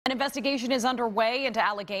An investigation is underway into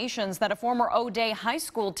allegations that a former O'Dea High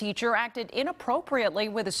School teacher acted inappropriately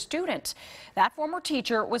with a student. That former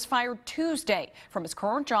teacher was fired Tuesday from his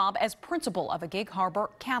current job as principal of a Gig Harbor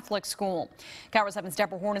Catholic school. KIRO 7's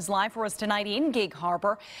Deborah Horn is live for us tonight in Gig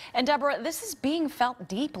Harbor. And Deborah, this is being felt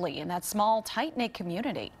deeply in that small, tight-knit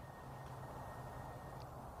community.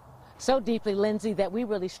 So deeply, Lindsay, that we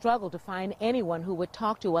really struggled to find anyone who would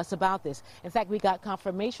talk to us about this. In fact, we got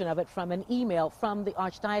confirmation of it from an email from the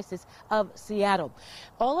Archdiocese of Seattle.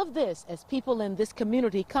 All of this as people in this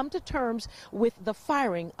community come to terms with the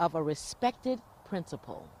firing of a respected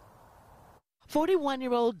principal.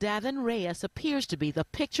 41-year-old Davin Reyes appears to be the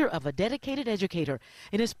picture of a dedicated educator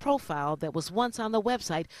in his profile that was once on the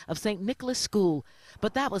website of St. Nicholas School.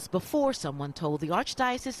 But that was before someone told the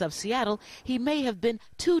Archdiocese of Seattle he may have been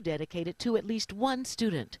too dedicated to at least one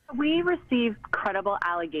student. We received credible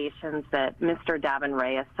allegations that Mr. Davin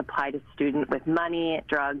Reyes supplied a student with money,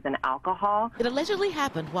 drugs, and alcohol. It allegedly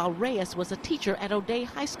happened while Reyes was a teacher at O'Dea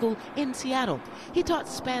High School in Seattle. He taught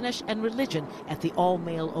Spanish and religion at the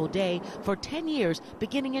all-male O'Dea for 10 years,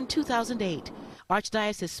 beginning in 2008.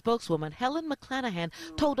 Archdiocese spokeswoman Helen McClanahan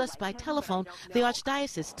told us by telephone the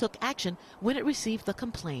Archdiocese took action when it received the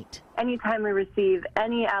complaint. Anytime we receive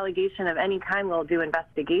any allegation of any kind, we'll do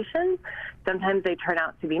investigations. Sometimes they turn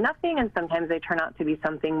out to be nothing, and sometimes they turn out to be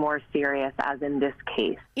something more serious, as in this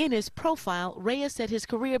case. In his profile, Reyes said his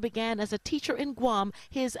career began as a teacher in Guam,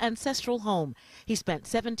 his ancestral home. He spent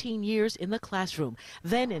 17 years in the classroom.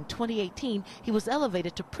 Then in 2018, he was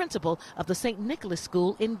elevated to principal of the St. Nicholas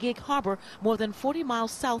School in Gig Harbor, more than 40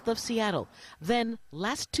 miles south of Seattle. Then,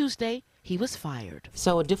 last Tuesday, he was fired.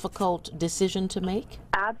 So a difficult decision to make?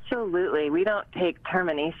 Absolutely. We don't take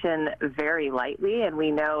termination very lightly, and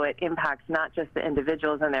we know it impacts not just the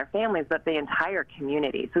individuals and their families, but the entire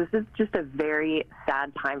community. So this is just a very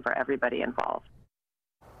sad time for everybody involved.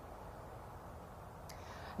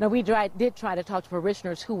 Now, we did try to talk to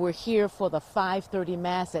parishioners who were here for the 5:30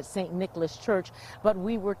 Mass at St. Nicholas Church, but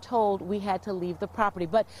we were told we had to leave the property.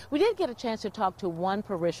 But we did get a chance to talk to one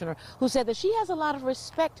parishioner who said that she has a lot of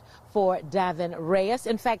respect for Davin Reyes.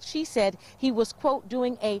 In fact, she said he was, quote,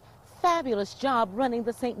 doing a fabulous job running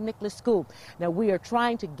the St. Nicholas School. Now, we are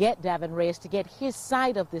trying to get Davin Reyes to get his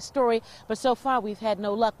side of this story, but so far we've had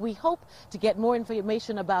no luck. We hope to get more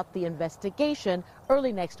information about the investigation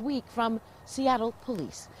early next week from Seattle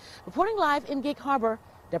Police. Reporting live in Gig Harbor,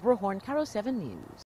 Deborah Horn, KIRO 7 News.